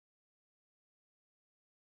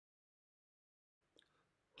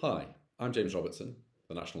Hi, I'm James Robertson,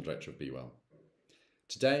 the National Director of Be Well.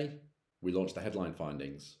 Today, we launch the headline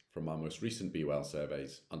findings from our most recent Be Well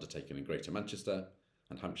surveys undertaken in Greater Manchester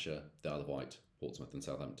and Hampshire, the Isle of Wight, Portsmouth and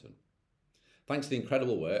Southampton. Thanks to the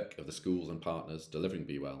incredible work of the schools and partners delivering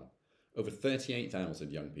Be Well, over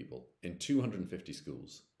 38,000 young people in 250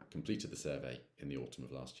 schools completed the survey in the autumn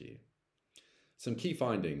of last year. Some key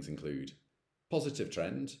findings include positive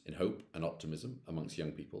trend in hope and optimism amongst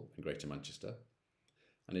young people in Greater Manchester.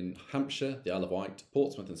 And in Hampshire, the Isle of Wight,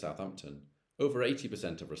 Portsmouth and Southampton, over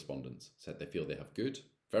 80% of respondents said they feel they have good,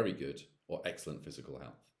 very good or excellent physical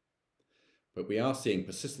health. But we are seeing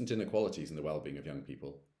persistent inequalities in the well-being of young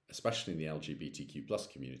people, especially in the LGBTQ+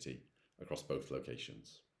 community, across both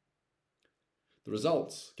locations. The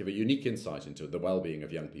results give a unique insight into the well-being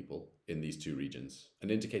of young people in these two regions and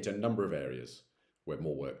indicate a number of areas where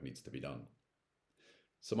more work needs to be done.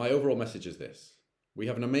 So my overall message is this: we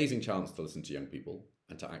have an amazing chance to listen to young people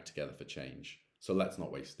and to act together for change, so let's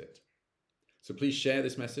not waste it. So please share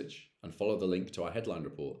this message and follow the link to our headline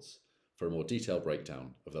reports for a more detailed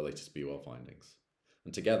breakdown of the latest Be Well findings.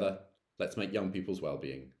 And together, let's make young people's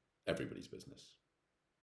well-being everybody's business.